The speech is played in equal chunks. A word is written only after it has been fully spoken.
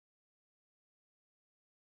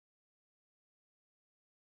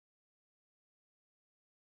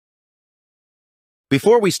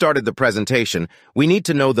Before we started the presentation, we need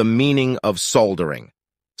to know the meaning of soldering.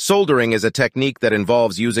 Soldering is a technique that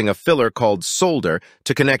involves using a filler called solder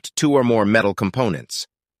to connect two or more metal components.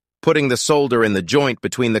 Putting the solder in the joint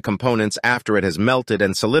between the components after it has melted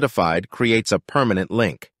and solidified creates a permanent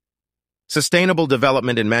link. Sustainable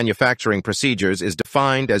development in manufacturing procedures is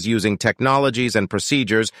defined as using technologies and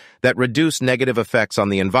procedures that reduce negative effects on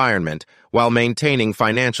the environment while maintaining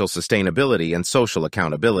financial sustainability and social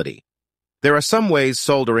accountability. There are some ways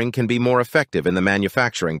soldering can be more effective in the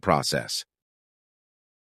manufacturing process.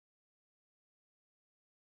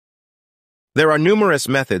 There are numerous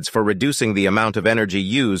methods for reducing the amount of energy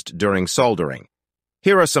used during soldering.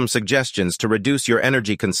 Here are some suggestions to reduce your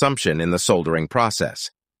energy consumption in the soldering process.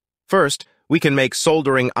 First, we can make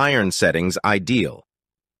soldering iron settings ideal.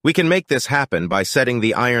 We can make this happen by setting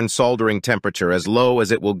the iron soldering temperature as low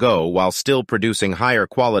as it will go while still producing higher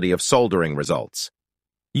quality of soldering results.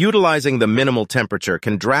 Utilizing the minimal temperature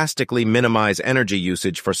can drastically minimize energy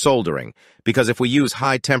usage for soldering, because if we use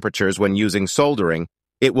high temperatures when using soldering,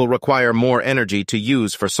 it will require more energy to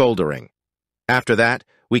use for soldering. After that,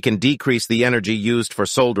 we can decrease the energy used for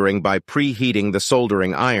soldering by preheating the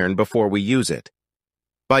soldering iron before we use it.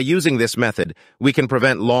 By using this method, we can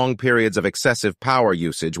prevent long periods of excessive power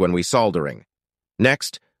usage when we soldering.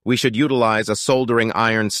 Next, we should utilize a soldering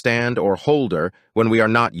iron stand or holder when we are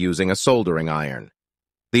not using a soldering iron.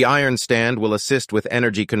 The iron stand will assist with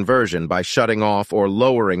energy conversion by shutting off or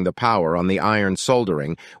lowering the power on the iron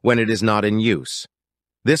soldering when it is not in use.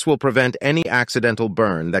 This will prevent any accidental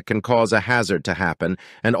burn that can cause a hazard to happen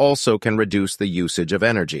and also can reduce the usage of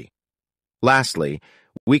energy. Lastly,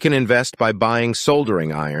 we can invest by buying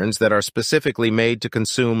soldering irons that are specifically made to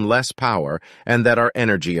consume less power and that are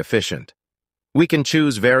energy efficient. We can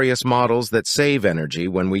choose various models that save energy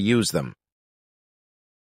when we use them.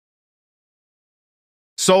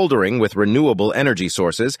 Soldering with renewable energy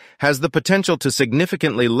sources has the potential to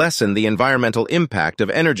significantly lessen the environmental impact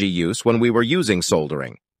of energy use when we were using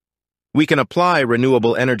soldering. We can apply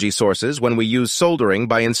renewable energy sources when we use soldering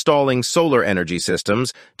by installing solar energy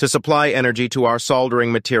systems to supply energy to our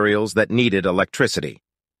soldering materials that needed electricity.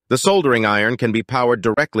 The soldering iron can be powered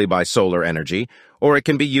directly by solar energy, or it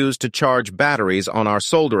can be used to charge batteries on our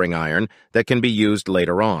soldering iron that can be used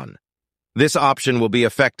later on. This option will be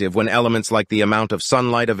effective when elements like the amount of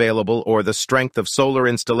sunlight available or the strength of solar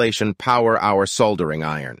installation power our soldering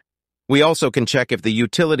iron. We also can check if the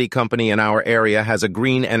utility company in our area has a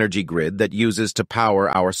green energy grid that uses to power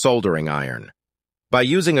our soldering iron. By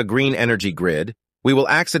using a green energy grid, we will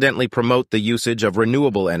accidentally promote the usage of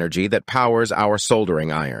renewable energy that powers our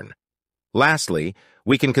soldering iron. Lastly,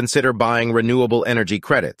 we can consider buying renewable energy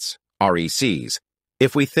credits, RECs,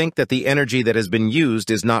 if we think that the energy that has been used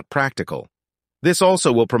is not practical. This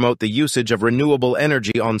also will promote the usage of renewable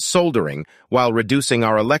energy on soldering while reducing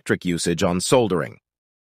our electric usage on soldering.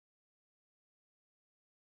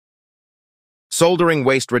 Soldering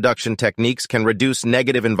waste reduction techniques can reduce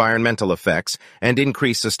negative environmental effects and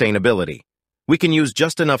increase sustainability. We can use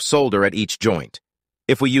just enough solder at each joint.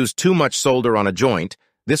 If we use too much solder on a joint,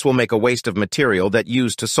 this will make a waste of material that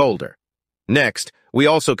used to solder. Next, we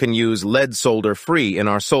also can use lead solder free in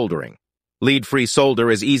our soldering. Lead-free solder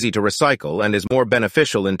is easy to recycle and is more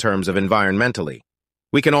beneficial in terms of environmentally.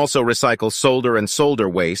 We can also recycle solder and solder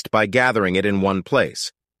waste by gathering it in one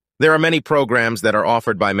place. There are many programs that are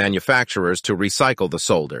offered by manufacturers to recycle the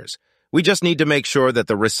solders. We just need to make sure that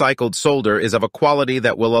the recycled solder is of a quality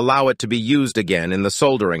that will allow it to be used again in the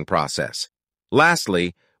soldering process.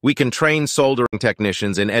 Lastly, we can train soldering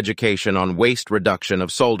technicians in education on waste reduction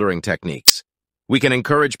of soldering techniques. We can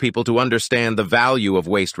encourage people to understand the value of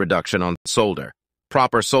waste reduction on solder,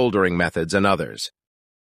 proper soldering methods, and others.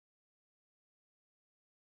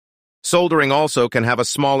 Soldering also can have a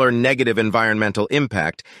smaller negative environmental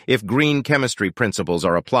impact if green chemistry principles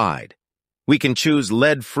are applied. We can choose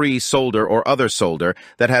lead-free solder or other solder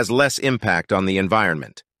that has less impact on the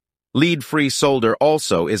environment. Lead-free solder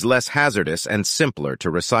also is less hazardous and simpler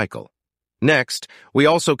to recycle. Next, we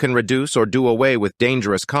also can reduce or do away with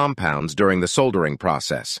dangerous compounds during the soldering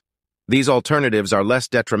process. These alternatives are less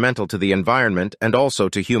detrimental to the environment and also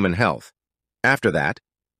to human health. After that,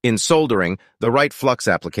 in soldering, the right flux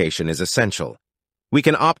application is essential. We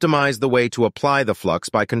can optimize the way to apply the flux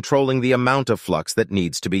by controlling the amount of flux that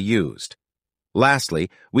needs to be used. Lastly,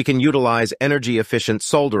 we can utilize energy-efficient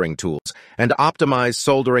soldering tools and optimize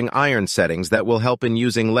soldering iron settings that will help in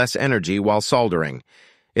using less energy while soldering.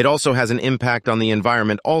 It also has an impact on the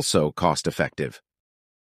environment, also cost-effective.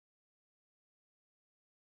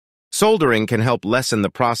 Soldering can help lessen the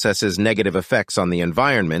process's negative effects on the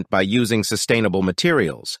environment by using sustainable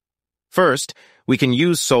materials. First, we can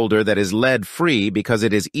use solder that is lead-free because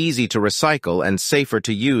it is easy to recycle and safer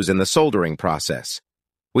to use in the soldering process.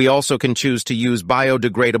 We also can choose to use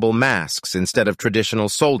biodegradable masks instead of traditional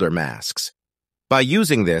solder masks. By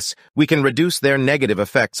using this, we can reduce their negative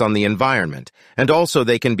effects on the environment, and also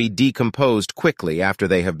they can be decomposed quickly after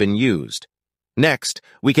they have been used. Next,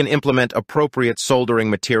 we can implement appropriate soldering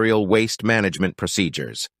material waste management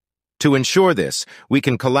procedures. To ensure this, we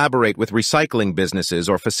can collaborate with recycling businesses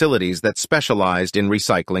or facilities that specialized in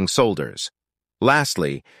recycling solders.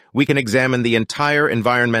 Lastly, we can examine the entire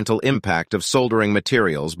environmental impact of soldering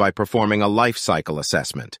materials by performing a life cycle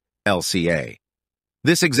assessment, LCA.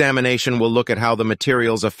 This examination will look at how the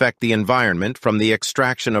materials affect the environment from the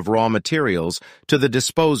extraction of raw materials to the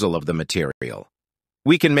disposal of the material.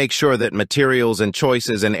 We can make sure that materials and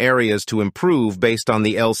choices and areas to improve based on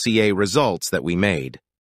the LCA results that we made.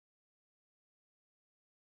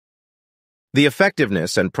 The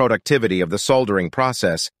effectiveness and productivity of the soldering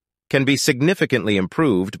process can be significantly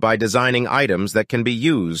improved by designing items that can be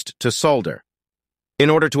used to solder. In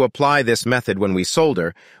order to apply this method when we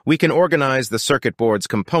solder, we can organize the circuit board's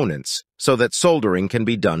components so that soldering can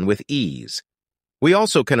be done with ease. We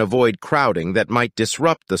also can avoid crowding that might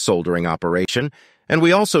disrupt the soldering operation, and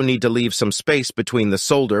we also need to leave some space between the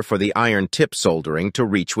solder for the iron tip soldering to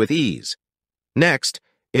reach with ease. Next,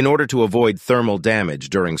 in order to avoid thermal damage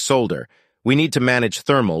during solder, we need to manage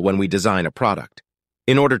thermal when we design a product.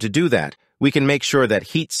 In order to do that, we can make sure that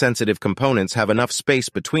heat-sensitive components have enough space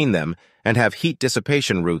between them and have heat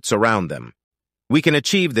dissipation routes around them. We can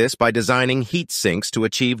achieve this by designing heat sinks to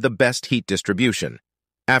achieve the best heat distribution.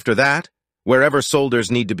 After that, wherever solders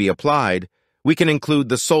need to be applied, we can include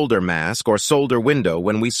the solder mask or solder window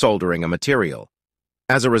when we soldering a material.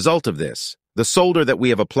 As a result of this, the solder that we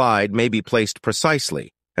have applied may be placed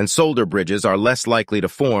precisely, and solder bridges are less likely to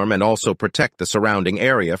form and also protect the surrounding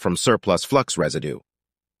area from surplus flux residue.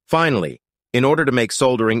 Finally, in order to make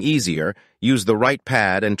soldering easier, use the right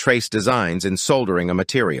pad and trace designs in soldering a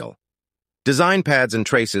material. Design pads and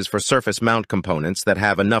traces for surface mount components that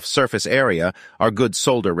have enough surface area are good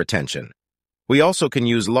solder retention. We also can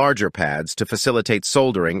use larger pads to facilitate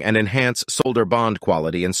soldering and enhance solder bond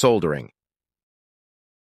quality in soldering.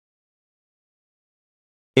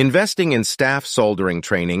 Investing in staff soldering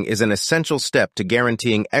training is an essential step to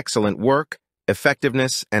guaranteeing excellent work,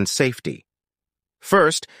 effectiveness, and safety.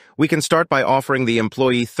 First, we can start by offering the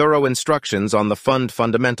employee thorough instructions on the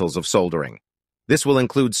fundamentals of soldering. This will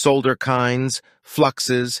include solder kinds,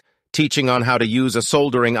 fluxes, teaching on how to use a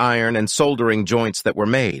soldering iron and soldering joints that were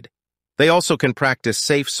made. They also can practice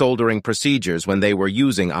safe soldering procedures when they were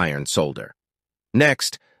using iron solder.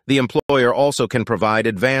 Next, the employer also can provide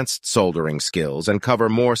advanced soldering skills and cover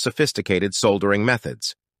more sophisticated soldering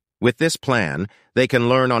methods. With this plan, they can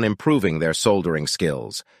learn on improving their soldering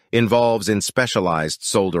skills, involves in specialized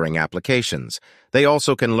soldering applications. They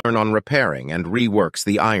also can learn on repairing and reworks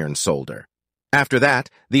the iron solder. After that,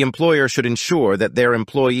 the employer should ensure that their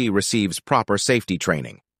employee receives proper safety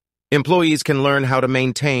training. Employees can learn how to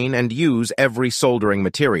maintain and use every soldering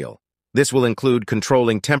material. This will include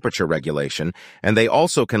controlling temperature regulation, and they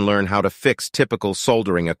also can learn how to fix typical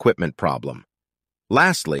soldering equipment problem.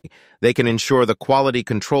 Lastly, they can ensure the quality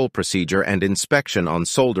control procedure and inspection on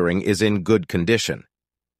soldering is in good condition.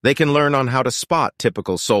 They can learn on how to spot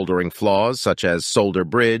typical soldering flaws such as solder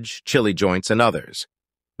bridge, chili joints, and others.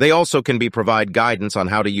 They also can provide guidance on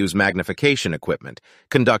how to use magnification equipment,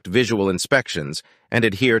 conduct visual inspections, and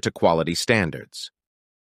adhere to quality standards.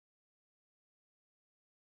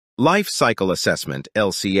 Life Cycle Assessment,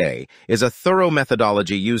 LCA, is a thorough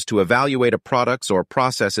methodology used to evaluate a product's or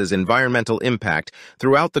process's environmental impact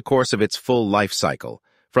throughout the course of its full life cycle,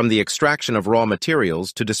 from the extraction of raw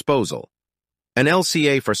materials to disposal. An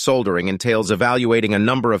LCA for soldering entails evaluating a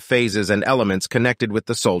number of phases and elements connected with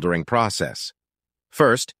the soldering process.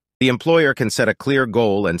 First, the employer can set a clear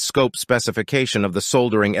goal and scope specification of the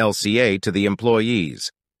soldering LCA to the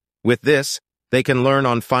employees. With this, they can learn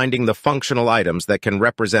on finding the functional items that can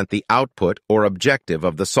represent the output or objective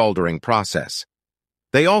of the soldering process.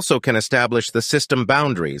 They also can establish the system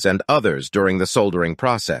boundaries and others during the soldering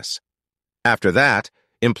process. After that,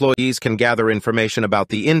 employees can gather information about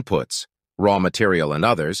the inputs, raw material and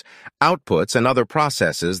others, outputs and other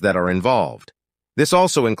processes that are involved. This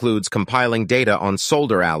also includes compiling data on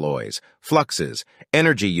solder alloys, fluxes,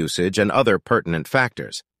 energy usage, and other pertinent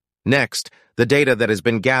factors. Next, the data that has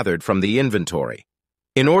been gathered from the inventory.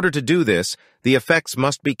 In order to do this, the effects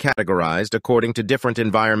must be categorized according to different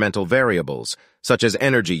environmental variables, such as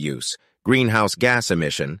energy use, greenhouse gas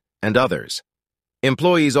emission, and others.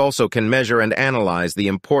 Employees also can measure and analyze the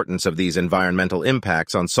importance of these environmental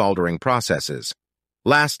impacts on soldering processes.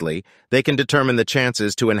 Lastly, they can determine the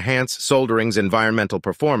chances to enhance soldering's environmental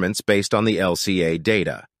performance based on the LCA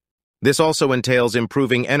data. This also entails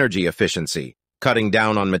improving energy efficiency, cutting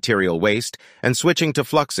down on material waste, and switching to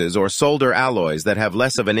fluxes or solder alloys that have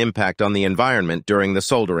less of an impact on the environment during the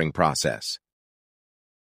soldering process.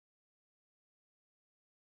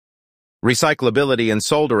 Recyclability in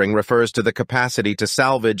soldering refers to the capacity to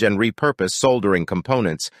salvage and repurpose soldering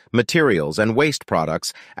components, materials, and waste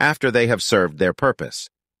products after they have served their purpose.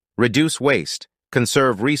 Reduce waste,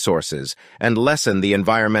 conserve resources, and lessen the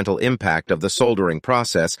environmental impact of the soldering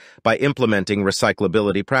process by implementing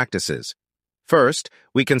recyclability practices. First,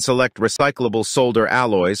 we can select recyclable solder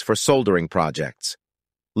alloys for soldering projects.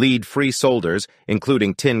 Lead-free solders,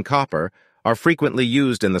 including tin copper, are frequently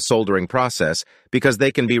used in the soldering process because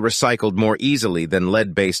they can be recycled more easily than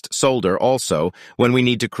lead-based solder. Also, when we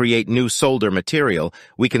need to create new solder material,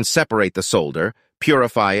 we can separate the solder,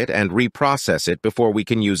 purify it, and reprocess it before we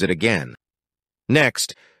can use it again.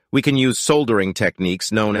 Next, we can use soldering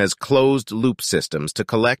techniques known as closed-loop systems to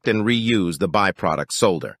collect and reuse the byproduct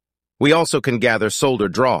solder. We also can gather solder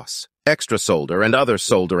dross, extra solder, and other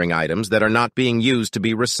soldering items that are not being used to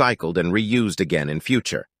be recycled and reused again in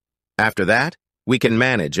future. After that, we can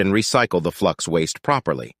manage and recycle the flux waste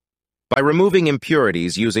properly. By removing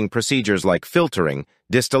impurities using procedures like filtering,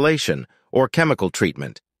 distillation, or chemical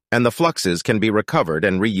treatment, and the fluxes can be recovered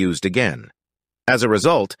and reused again. As a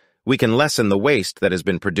result, we can lessen the waste that has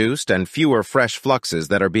been produced and fewer fresh fluxes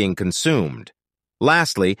that are being consumed.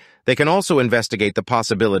 Lastly, they can also investigate the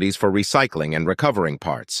possibilities for recycling and recovering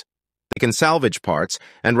parts. They can salvage parts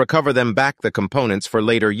and recover them back the components for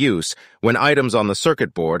later use when items on the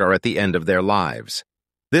circuit board are at the end of their lives.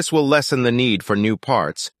 This will lessen the need for new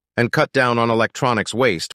parts and cut down on electronics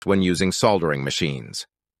waste when using soldering machines.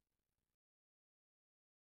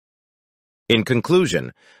 In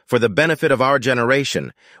conclusion, for the benefit of our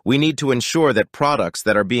generation, we need to ensure that products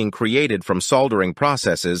that are being created from soldering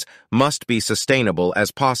processes must be sustainable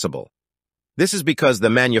as possible. This is because the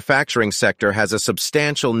manufacturing sector has a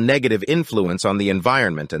substantial negative influence on the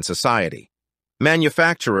environment and society.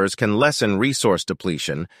 Manufacturers can lessen resource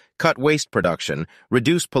depletion, cut waste production,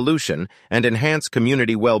 reduce pollution, and enhance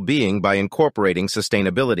community well-being by incorporating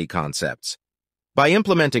sustainability concepts. By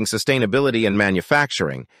implementing sustainability in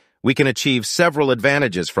manufacturing, we can achieve several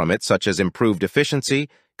advantages from it, such as improved efficiency,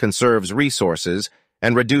 conserves resources,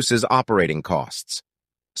 and reduces operating costs.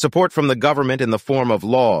 Support from the government in the form of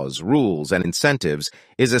laws, rules, and incentives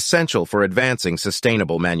is essential for advancing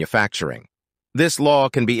sustainable manufacturing. This law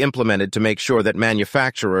can be implemented to make sure that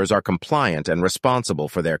manufacturers are compliant and responsible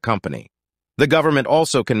for their company. The government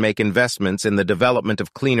also can make investments in the development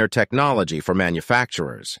of cleaner technology for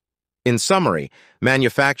manufacturers. In summary,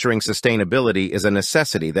 manufacturing sustainability is a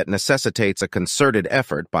necessity that necessitates a concerted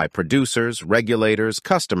effort by producers, regulators,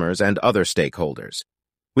 customers, and other stakeholders.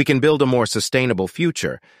 We can build a more sustainable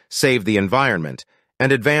future, save the environment,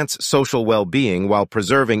 and advance social well-being while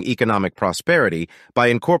preserving economic prosperity by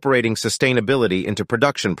incorporating sustainability into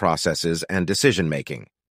production processes and decision-making.